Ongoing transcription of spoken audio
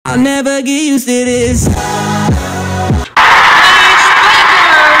I'll never get used to this. Us as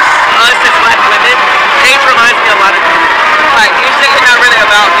black women, age reminds me a lot of you. Like, usually it's not really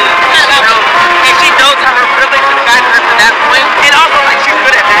about me. You know, and she knows how her privilege has gotten her to that point. And also, like, she's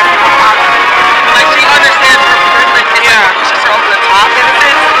good at that. Like, she understands her privilege and pushes her over the top in a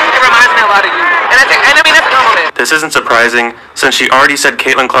sense. It reminds me a lot of you. And I mean, that's a compliment. This isn't surprising, since she already said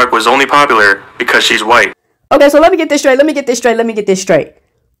Caitlin Clark was only popular because she's white. Okay, so let me get this straight.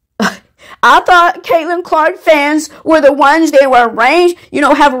 I thought Caitlin Clark fans were the ones that were arranged,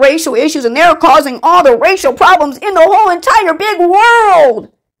 have racial issues, and they're causing all the racial problems in the whole entire big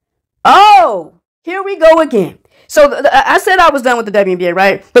world. Oh, here we go again. So I said I was done with the WNBA,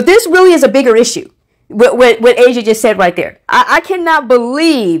 right? But this really is a bigger issue. What Asia just said right there. I cannot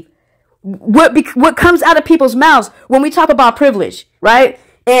believe what comes out of people's mouths when we talk about privilege, right?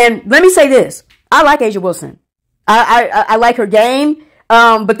 And let me say this. I like A'ja Wilson. I like her game.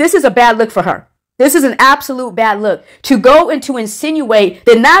 But this is a bad look for her. This is an absolute bad look to go and to insinuate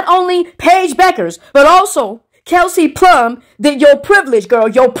that not only Paige Bueckers, but also Kelsey Plum, that your privilege girl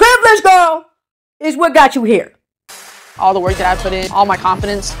is what got you here. All the work that I put in, all my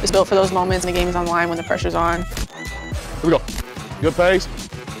confidence is built for those moments when the game is on the line, when the pressure's on. Here we go. Good pace,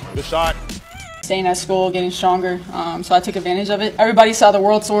 good shot. Staying at school, getting stronger, so I took advantage of it. Everybody saw the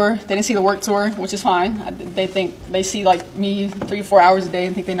world tour. They didn't see the work tour, which is fine. They see like me 3-4 hours a day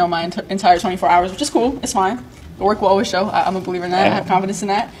and think they know my entire 24 hours, which is cool. It's fine. The work will always show. I'm a believer in that. I have confidence in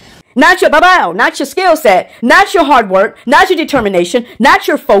that. Not your skill set, not your hard work, not your determination, not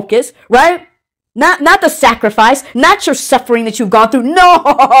your focus, right? Not the sacrifice, not your suffering that you've gone through.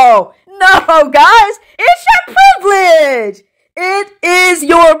 No, guys, it's your privilege. It is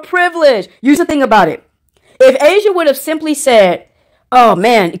your privilege. Here's the thing about it. If A'ja would have simply said, oh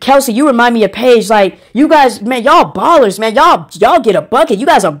man, Kelsey, you remind me of Paige. Like, you guys, man, y'all ballers, man. Y'all get a bucket. You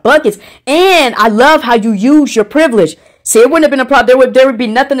guys are buckets. And I love how you use your privilege. See, it wouldn't have been a problem. There would be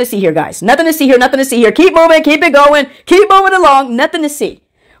nothing to see here, guys. Nothing to see here. Keep moving, keep it going, keep moving along. Nothing to see.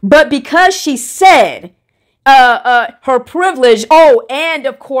 But because she said her privilege, and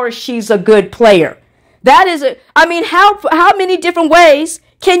of course she's a good player. That is how many different ways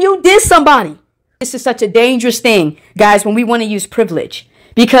can you diss somebody? This is such a dangerous thing, guys, when we want to use privilege,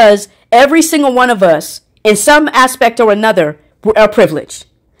 because every single one of us, in some aspect or another, are privileged.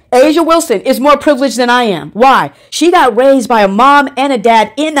 A'ja Wilson is more privileged than I am. Why? She got raised by a mom and a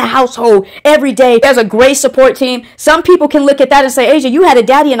dad in the household every day. There's a great support team. Some people can look at that and say, A'ja, you had a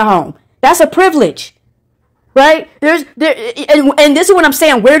daddy in the home. That's a privilege, right? And this is what I'm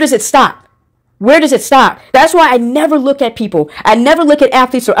saying. Where does it stop? Where does it stop? That's why I never look at people. I never look at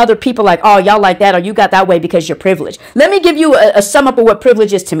athletes or other people like, oh, y'all like that or you got that way because you're privileged. Let me give you a sum up of what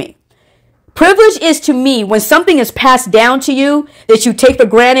privilege is to me. Privilege is to me when something is passed down to you that you take for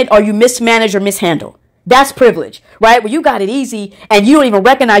granted or you mismanage or mishandle. That's privilege, right? When you got it easy and you don't even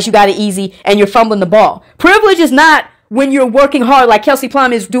recognize you got it easy and you're fumbling the ball. Privilege is not when you're working hard like Kelsey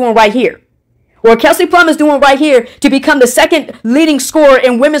Plum is doing right here. Or Kelsey Plum is doing right here to become the second leading scorer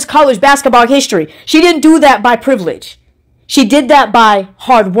in women's college basketball history. She didn't do that by privilege. She did that by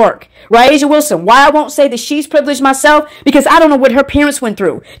hard work, right? A'ja Wilson, why I won't say that she's privileged myself, because I don't know what her parents went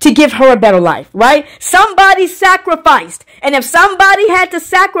through to give her a better life, right? Somebody sacrificed. And if somebody had to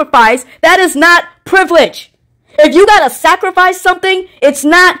sacrifice, that is not privilege. If you got to sacrifice something, it's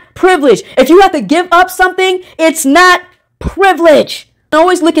not privilege. If you have to give up something, it's not privilege.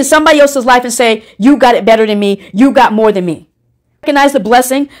 Always look at somebody else's life and say, you got it better than me. You got more than me. Recognize the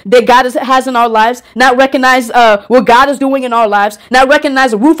blessing that God has in our lives. Not recognize what God is doing in our lives. Not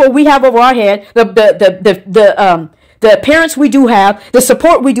recognize the roof we have over our head. The parents we do have. The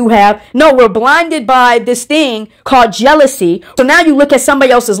support we do have. No, we're blinded by this thing called jealousy. So now you look at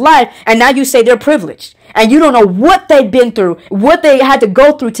somebody else's life and now you say they're privileged. And you don't know what they've been through, what they had to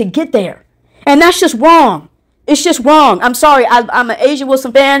go through to get there. And that's just wrong. It's just wrong. I'm sorry. I'm an A'ja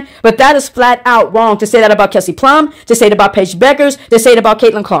Wilson fan, but that is flat out wrong to say that about Kelsey Plum, to say it about Paige Bueckers, to say it about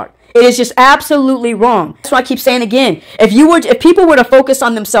Caitlin Clark. It is just absolutely wrong. That's why I keep saying again, if people were to focus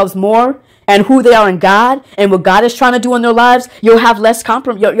on themselves more and who they are in God and what God is trying to do in their lives, you'll have less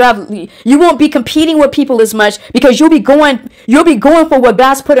compromise. You won't be competing with people as much because you'll be going for what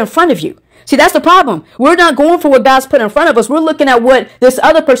God's put in front of you. See, that's the problem. We're not going for what God's put in front of us. We're looking at what this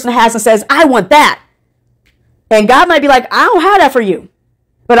other person has and says, I want that. And God might be like, I don't have that for you.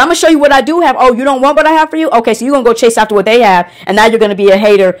 But I'm going to show you what I do have. Oh, you don't want what I have for you? Okay, so you're going to go chase after what they have. And now you're going to be a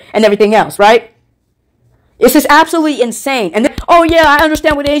hater and everything else, right? It's just absolutely insane. And then, oh, yeah, I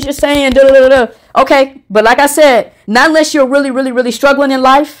understand what A'ja is saying. Da, da, da, da. Okay, but like I said, not unless you're really, really, really struggling in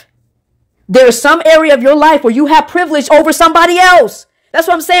life. There is some area of your life where you have privilege over somebody else. That's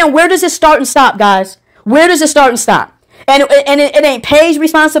what I'm saying. Where does it start and stop, guys? Where does it start and stop? And it ain't Paige's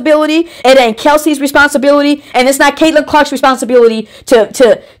responsibility. It ain't Kelsey's responsibility. And it's not Caitlin Clark's responsibility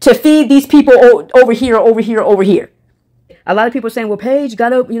to feed these people over here. A lot of people are saying, well, Paige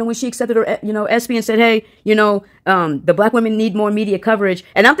got up, when she accepted her, ESPY and said, hey, the black women need more media coverage.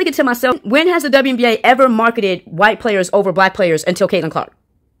 And I'm thinking to myself, when has the WNBA ever marketed white players over black players until Caitlin Clark?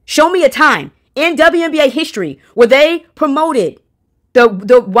 Show me a time in WNBA history where they promoted the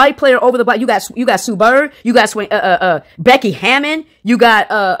white player over the black. You got Sue Bird, you got Becky Hammond, you got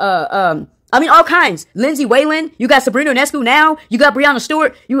all kinds. Lindsay Whalen, you got Sabrina Ionescu now, you got Breonna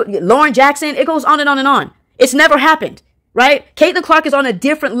Stewart, Lauren Jackson. It goes on and on and on. It's never happened, right? Caitlin Clark is on a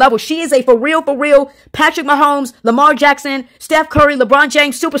different level. She is a for real Patrick Mahomes, Lamar Jackson, Steph Curry, LeBron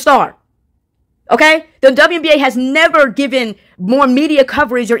James superstar. Okay? The WNBA has never given more media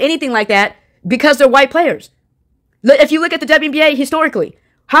coverage or anything like that because they're white players. If you look at the WNBA historically,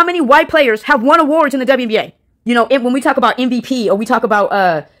 how many white players have won awards in the WNBA? When we talk about MVP or we talk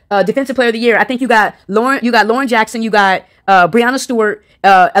about Defensive Player of the Year, I think you got Lauren Jackson, you got Breonna Stewart,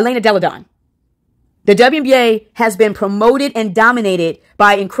 Elena Delle Donne. The WNBA has been promoted and dominated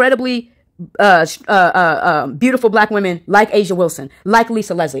by incredibly beautiful black women like Asia Wilson, like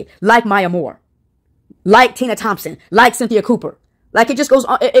Lisa Leslie, like Maya Moore, like Tina Thompson, like Cynthia Cooper. Like it just goes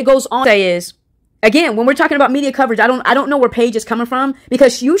on. It goes on. Say is, again, when we're talking about media coverage, I don't know where Paige is coming from,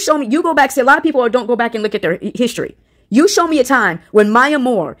 because you show me, you go back, see, a lot of people don't go back and look at their history. You show me a time when Maya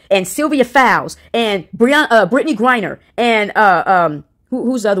Moore and Sylvia Fowles and Brittany Griner and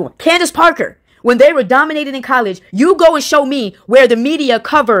who's the other one? Candace Parker, when they were dominated in college. You go and show me where the media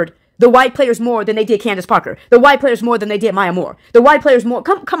covered the white players more than they did Candace Parker. The white players more than they did Maya Moore. The white players more.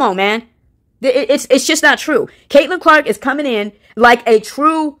 Come on, man. It's just not true. Caitlin Clark is coming in like a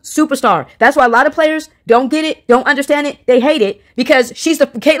true superstar. That's why a lot of players don't get it, don't understand it, they hate it, because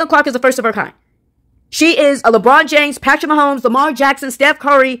Caitlin Clark is the first of her kind. She is a LeBron James, Patrick Mahomes, Lamar Jackson, Steph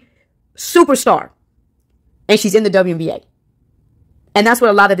Curry superstar. And she's in the WNBA. And that's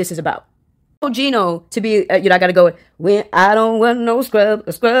what a lot of this is about. Gino to be, I got to go, when I don't want no scrub.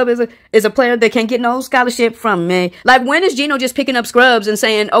 A scrub is a player that can't get no scholarship from me. Like, when is Gino just picking up scrubs and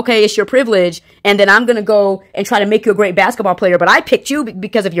saying, okay, it's your privilege, and then I'm going to go and try to make you a great basketball player, but I picked you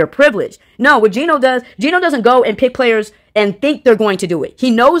because of your privilege? No, what Gino doesn't go and pick players and think they're going to do it.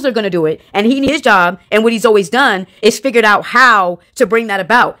 He knows they're going to do it, and his job, and what he's always done, is figured out how to bring that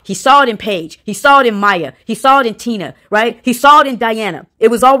about. He saw it in Paige. He saw it in Maya. He saw it in Tina, right? He saw it in Diana. It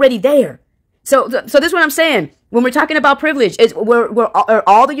was already there. So this is what I'm saying. When we're talking about privilege, are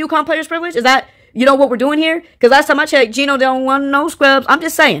all the UConn players privileged? Is that, what we're doing here? Because last time I checked, Gino don't want no scrubs. I'm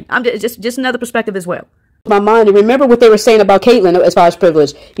just saying. I'm just another perspective as well. My mind, and remember what they were saying about Caitlin as far as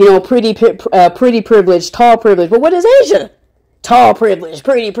privilege. Pretty privilege, tall privilege. But what is Asia? Tall privilege,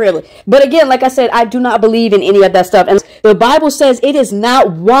 pretty privilege. But again, like I said, I do not believe in any of that stuff. And the Bible says it is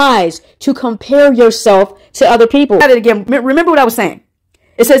not wise to compare yourself to other people. Again, remember what I was saying.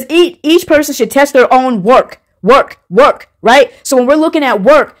 It says each person should test their own work, right? So when we're looking at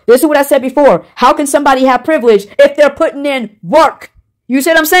work, this is what I said before. How can somebody have privilege if they're putting in work? You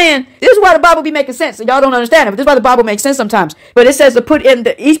see what I'm saying? This is why the Bible be making sense. Y'all don't understand it, but this is why the Bible makes sense sometimes. But it says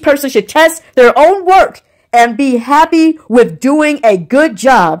each person should test their own work and be happy with doing a good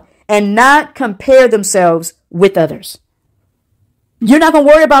job and not compare themselves with others. You're not going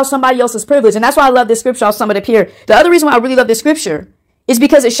to worry about somebody else's privilege. And that's why I love this scripture. I'll sum it up here. The other reason why I really love this scripture is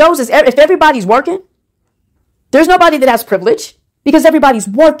because it shows us if everybody's working, there's nobody that has privilege, because everybody's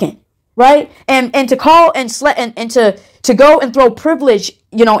working, right? And to call and to go and throw privilege,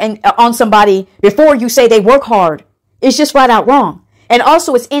 on somebody before you say they work hard is just flat out wrong. And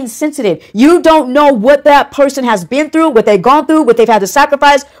also, it's insensitive. You don't know what that person has been through, what they've gone through, what they've had to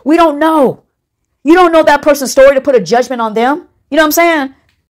sacrifice. We don't know. You don't know that person's story to put a judgment on them. You know what I'm saying?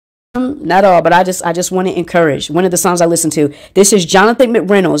 Not all, but I just want to encourage. One of the songs I listen to, this is Jonathan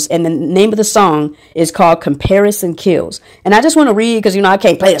McReynolds, and the name of the song is called Comparison Kills. And I just want to read, because, I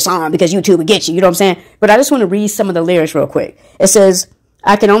can't play the song because YouTube will get you, you know what I'm saying? But I just want to read some of the lyrics real quick. It says,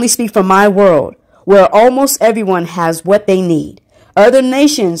 I can only speak for my world, where almost everyone has what they need. Other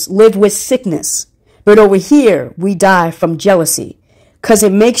nations live with sickness, but over here we die from jealousy, because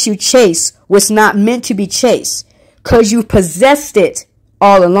it makes you chase what's not meant to be chased, because you possessed it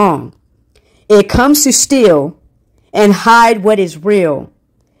all along. It comes to steal and hide what is real.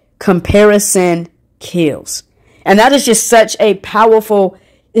 Comparison kills. And that is just such a powerful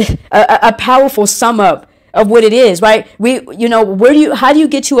sum up of what it is, right? How do you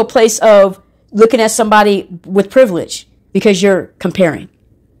get to a place of looking at somebody with privilege? Because you're comparing.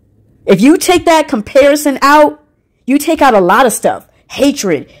 If you take that comparison out, you take out a lot of stuff.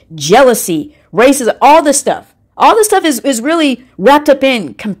 hatred, jealousy, racism, all this stuff. All this stuff is really wrapped up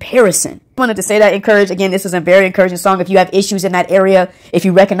in comparison. I wanted to say that, encourage. Again, this is a very encouraging song. If you have issues in that area, if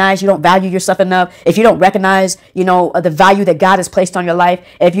you recognize you don't value yourself enough, if you don't recognize, the value that God has placed on your life,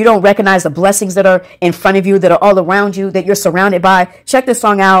 if you don't recognize the blessings that are in front of you, that are all around you, that you're surrounded by, check this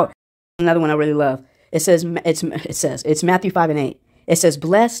song out. Another one I really love. It says, it's Matthew 5:8. It says,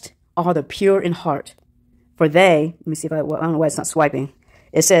 blessed are the pure in heart, for they, let me see if I don't know why it's not swiping.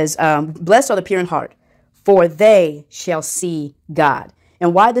 It says, blessed are the pure in heart, for they shall see God.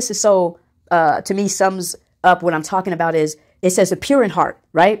 And why this is so, to me, sums up what I'm talking about is, it says the pure in heart,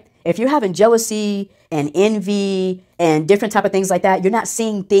 right? If you're having jealousy and envy and different type of things like that, you're not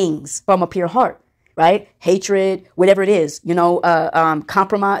seeing things from a pure heart, right? Hatred, whatever it is,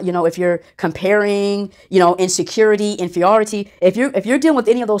 compromise, if you're comparing, insecurity, inferiority, if you're dealing with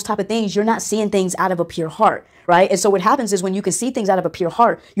any of those type of things, you're not seeing things out of a pure heart, right? And so what happens is when you can see things out of a pure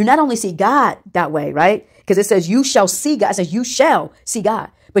heart, you not only see God that way, right? Because it says you shall see God. It says you shall see God,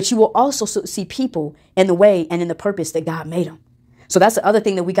 but you will also see people in the way and in the purpose that God made them. So that's the other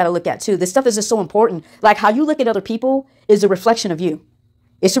thing that we got to look at too. This stuff is just so important. Like how you look at other people is a reflection of you.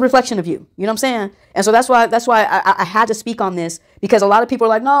 It's a reflection of you. You know what I'm saying? And so that's why I had to speak on this, because a lot of people are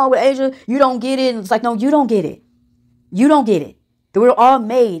like, no, but Asia, you don't get it. And it's like, no, you don't get it. You don't get it. That we're all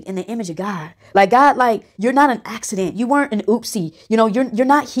made in the image of God. Like God, like you're not an accident. You weren't an oopsie. You're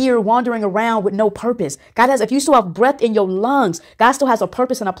not here wandering around with no purpose. God has, if you still have breath in your lungs, God still has a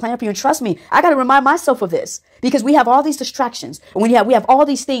purpose and a plan for you. And trust me, I got to remind myself of this, because we have all these distractions, and we have all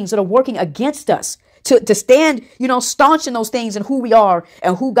these things that are working against us to stand, staunch in those things and who we are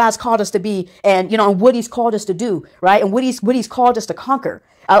and who God's called us to be, and, and what he's called us to do, right? And what he's called us to conquer.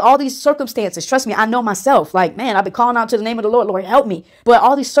 All these circumstances, trust me, I know myself, like, man, I've been calling out to the name of the Lord, Lord, help me. But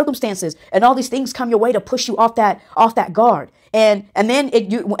all these circumstances and all these things come your way to push you off that guard. And then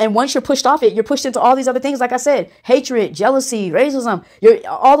and once you're pushed off it, you're pushed into all these other things. Like I said, hatred, jealousy, racism,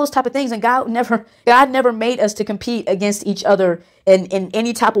 all those type of things. And God never made us to compete against each other in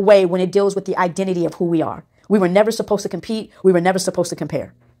any type of way when it deals with the identity of who we are. We were never supposed to compete. We were never supposed to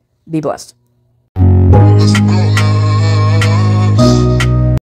compare. Be blessed.